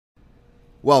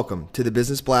Welcome to the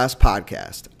Business Blast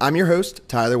podcast. I'm your host,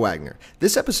 Tyler Wagner.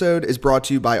 This episode is brought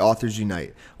to you by Authors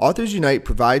Unite. Authors Unite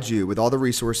provides you with all the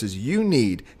resources you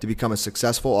need to become a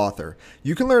successful author.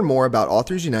 You can learn more about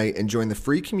Authors Unite and join the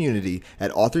free community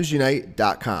at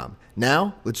authorsunite.com.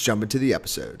 Now, let's jump into the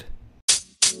episode.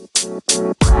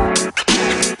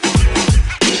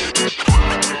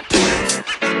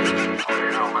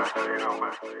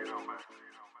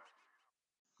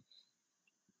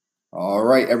 All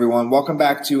right, everyone. Welcome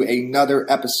back to another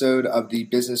episode of the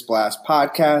Business Blast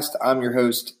podcast. I'm your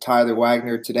host, Tyler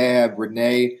Wagner. Today I have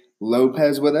Renee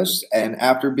Lopez with us, and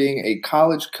after being a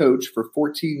college coach for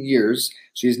 14 years,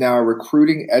 she's now a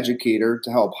recruiting educator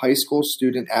to help high school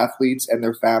student athletes and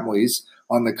their families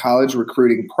on the college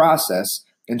recruiting process.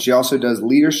 And she also does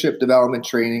leadership development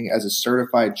training as a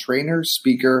certified trainer,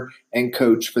 speaker, and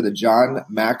coach for the John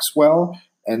Maxwell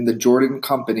and the Jordan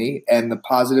Company and the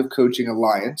Positive Coaching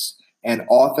Alliance, and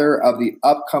author of the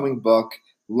upcoming book,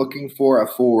 Looking for a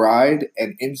Full Ride,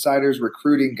 an Insider's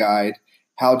Recruiting Guide,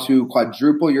 How to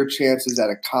Quadruple Your Chances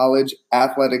at a College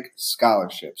Athletic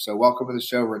Scholarship. So welcome to the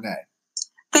show, Renee.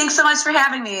 Thanks so much for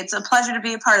having me. It's a pleasure to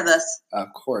be a part of this. Of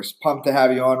course. Pumped to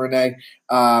have you on, Renee.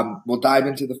 We'll dive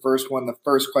into the first one. The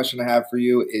first question I have for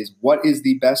you is, what is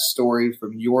the best story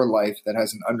from your life that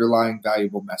has an underlying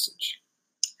valuable message?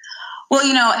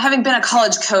 Well, having been a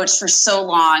college coach for so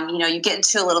long, you get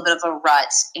into a little bit of a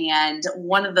rut. And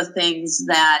one of the things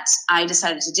that I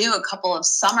decided to do a couple of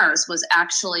summers was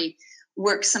actually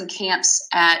work some camps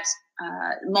at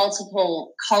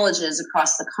multiple colleges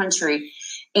across the country.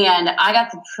 And I got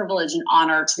the privilege and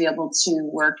honor to be able to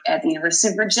work at the University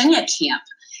of Virginia camp.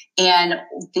 And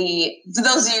for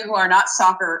those of you who are not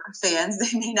soccer fans,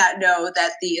 they may not know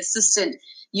that the assistant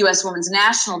U.S. women's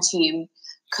national team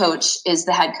coach is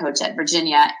the head coach at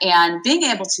Virginia, and being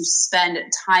able to spend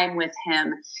time with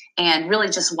him and really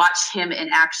just watch him in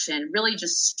action really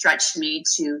just stretched me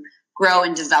to grow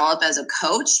and develop as a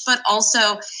coach. But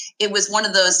also it was one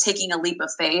of those taking a leap of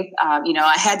faith.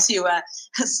 I had to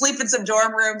sleep in some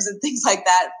dorm rooms and things like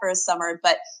that for a summer,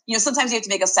 but sometimes you have to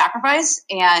make a sacrifice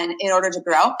and in order to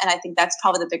grow. And I think that's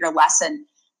probably the bigger lesson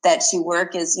that you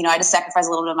work is, I had to sacrifice a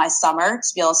little bit of my summer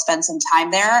to be able to spend some time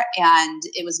there. And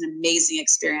it was an amazing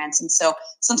experience. And so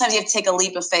sometimes you have to take a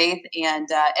leap of faith and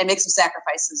make some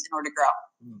sacrifices in order to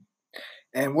grow.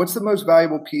 And what's the most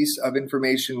valuable piece of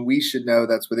information we should know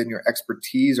that's within your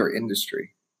expertise or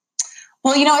industry?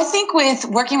 Well, I think with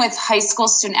working with high school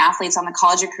student athletes on the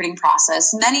college recruiting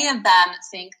process, many of them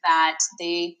think that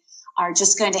they are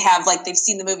just going to have, like they've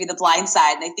seen the movie The Blind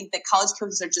Side, and they think that college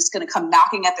coaches are just going to come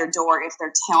knocking at their door if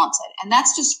they're talented. And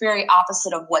that's just very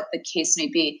opposite of what the case may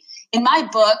be. In my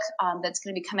book that's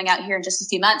going to be coming out here in just a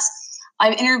few months,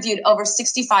 I've interviewed over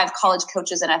 65 college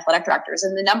coaches and athletic directors.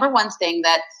 And the number one thing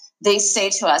that they say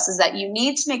to us is that you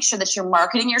need to make sure that you're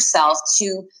marketing yourself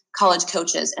to college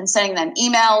coaches and sending them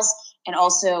emails and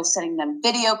also sending them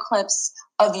video clips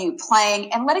of you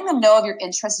playing and letting them know of your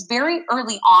interests very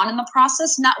early on in the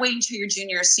process, not waiting until your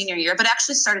junior or senior year, but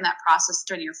actually starting that process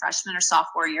during your freshman or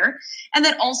sophomore year. And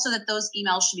then also that those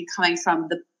emails should be coming from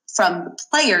the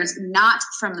players, not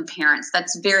from the parents.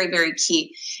 That's very, very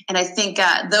key. And I think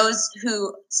those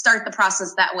who start the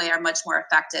process that way are much more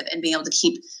effective in being able to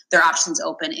keep their options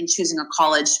open in choosing a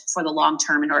college for the long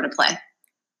term in order to play.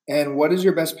 And what is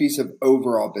your best piece of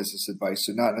overall business advice?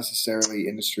 So not necessarily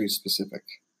industry specific.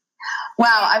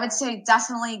 Wow, I would say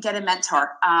definitely get a mentor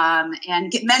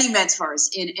and get many mentors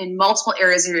in multiple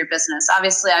areas of your business.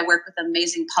 Obviously, I work with an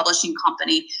amazing publishing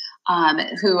company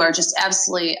who are just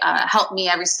absolutely help me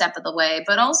every step of the way.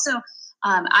 But also,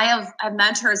 I have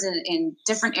mentors in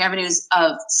different avenues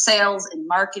of sales and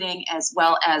marketing as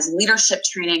well as leadership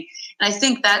training. And I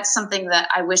think that's something that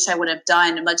I wish I would have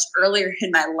done much earlier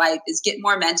in my life is get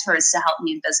more mentors to help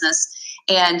me in business.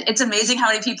 And it's amazing how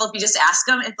many people, if you just ask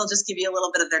them, if they'll just give you a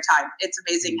little bit of their time. It's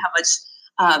amazing how much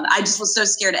I just was so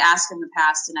scared to ask in the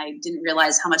past, and I didn't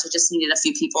realize how much I just needed a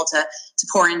few people to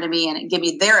pour into me and give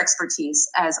me their expertise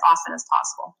as often as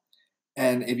possible.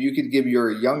 And if you could give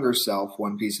your younger self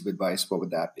one piece of advice, what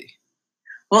would that be?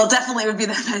 Well, it definitely would be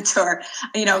the mentor,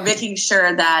 making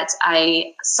sure that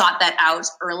I sought that out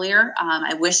earlier.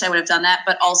 I wish I would have done that,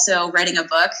 but also writing a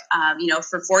book.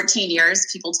 For 14 years,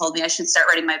 people told me I should start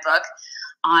writing my book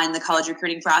on the college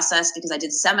recruiting process because I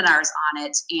did seminars on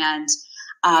it. And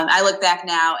I look back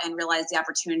now and realize the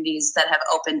opportunities that have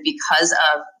opened because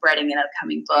of writing an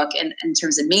upcoming book and in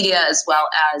terms of media as well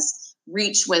as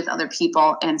reach with other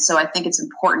people. And so I think it's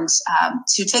important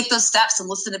to take those steps and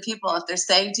listen to people. If they're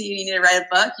saying to you, you need to write a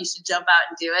book, you should jump out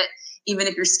and do it, even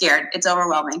if you're scared. It's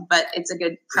overwhelming, but it's a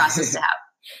good process to have.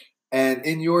 And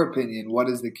in your opinion, what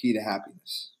is the key to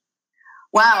happiness?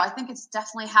 Wow, I think it's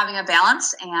definitely having a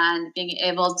balance and being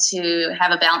able to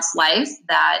have a balanced life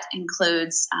that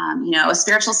includes, a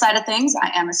spiritual side of things.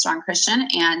 I am a strong Christian,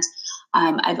 and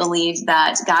I believe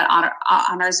that God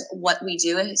honors what we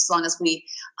do as long as we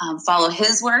follow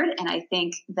His word. And I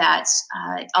think that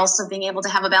also being able to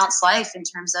have a balanced life in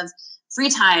terms of free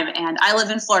time. And I live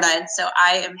in Florida, and so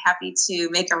I am happy to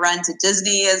make a run to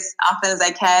Disney as often as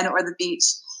I can, or the beach,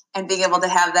 and being able to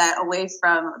have that away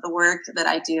from the work that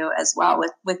I do as well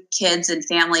with kids and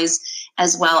families,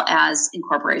 as well as in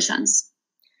corporations.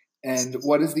 And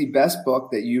what is the best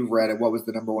book that you've read, and what was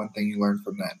the number one thing you learned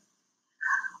from that?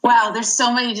 Wow, there's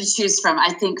so many to choose from,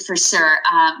 I think, for sure.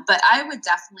 But I would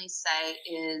definitely say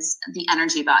is The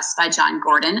Energy Bus by John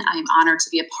Gordon. I'm honored to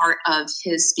be a part of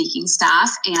his speaking staff.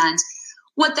 And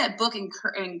what that book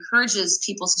encourages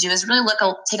people to do is really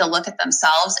take a look at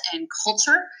themselves and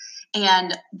culture,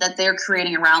 and that they're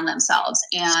creating around themselves.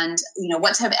 And,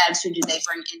 what type of attitude do they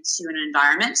bring into an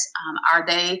environment? Are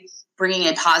they bringing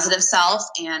a positive self,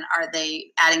 and are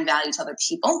they adding value to other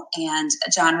people? And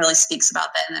John really speaks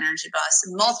about that in The Energy Bus,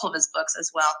 and multiple of his books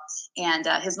as well. And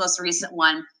his most recent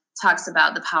one talks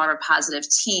about the power of a positive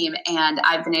team. And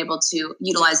I've been able to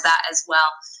utilize that as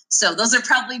well. So those are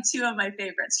probably two of my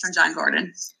favorites from John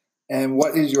Gordon. And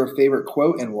what is your favorite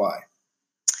quote and why?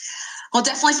 Well,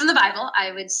 definitely from the Bible,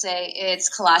 I would say it's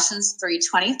Colossians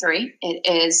 3:23. It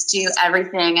is do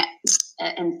everything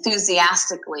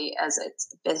enthusiastically as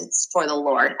it's for the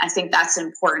Lord. I think that's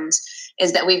important,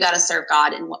 is that we've got to serve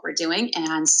God in what we're doing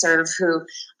and serve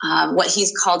what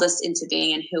He's called us into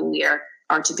being and who we are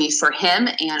to be for Him,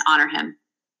 and honor Him.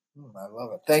 I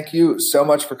love it. Thank you so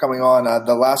much for coming on.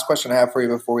 The last question I have for you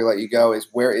before we let you go is,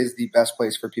 where is the best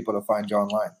place for people to find you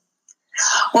online?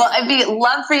 Well, I'd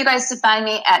love for you guys to find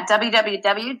me at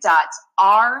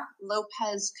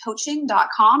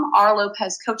www.rlopezcoaching.com,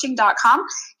 rlopezcoaching.com.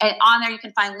 And on there, you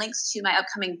can find links to my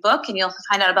upcoming book, and you'll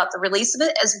find out about the release of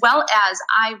it, as well as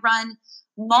I run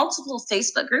multiple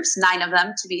Facebook groups, 9 of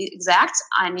them to be exact.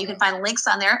 And you can find links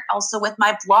on there also with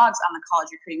my blogs on the college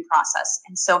recruiting process.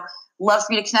 And so love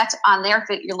for you to connect on there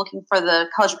if you're looking for the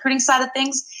college recruiting side of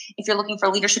things. If you're looking for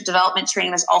leadership development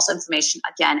training, there's also information,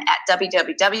 again, at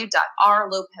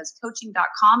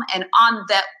www.rlopezcoaching.com. And on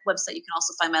that website, you can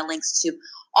also find my links to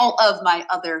all of my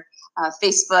other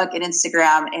Facebook and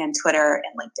Instagram and Twitter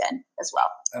and LinkedIn as well.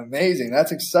 Amazing.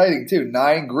 That's exciting too.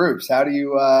 9 groups. How do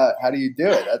you do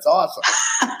it? That's awesome.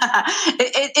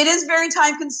 It is very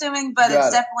time consuming, but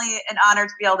it's definitely an honor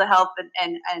to be able to help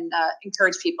and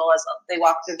encourage people as they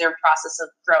walk through their process of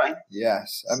growing.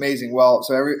 Yes. Amazing. Well,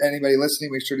 so anybody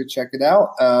listening, make sure to check it out.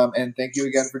 And thank you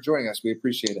again for joining us. We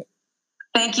appreciate it.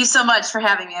 Thank you so much for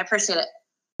having me. I appreciate it.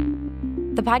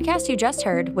 The podcast you just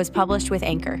heard was published with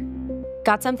Anchor.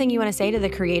 Got something you want to say to the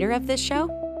creator of this show?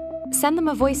 Send them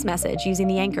a voice message using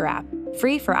the Anchor app,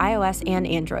 free for iOS and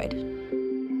Android.